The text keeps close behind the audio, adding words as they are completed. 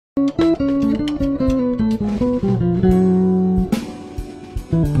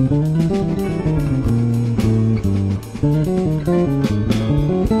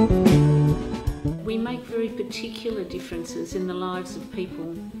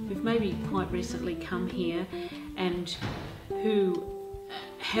who've maybe quite recently come here and who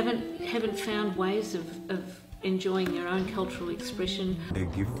haven't found ways of enjoying their own cultural expression. They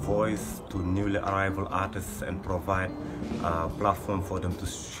give voice to newly arrival artists and provide a platform for them to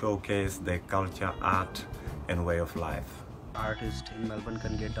showcase their culture, art and way of life. Artists in Melbourne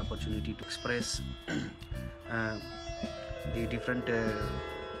can get the opportunity to express the different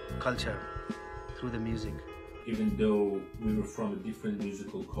culture through the music. Even though we were from a different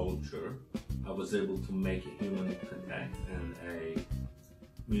musical culture, I was able to make a human contact and a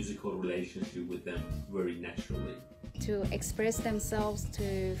musical relationship with them very naturally. To express themselves,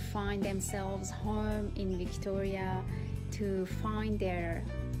 to find themselves home in Victoria, to find their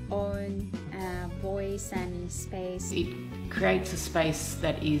own voice and space. It creates a space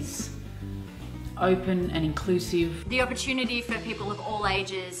that is open and inclusive. The opportunity for people of all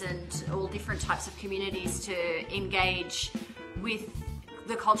ages and all different types of communities to engage with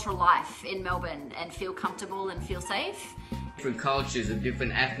the cultural life in Melbourne and feel comfortable and feel safe. Different cultures of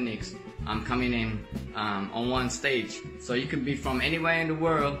different ethnics coming in on one stage. So you can be from anywhere in the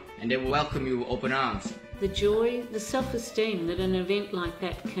world and they will welcome you with open arms. The joy, the self-esteem that an event like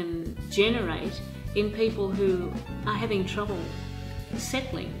that can generate in people who are having trouble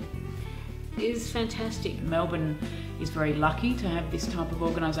settling is fantastic. Melbourne is very lucky to have this type of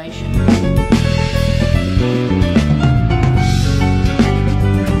organisation.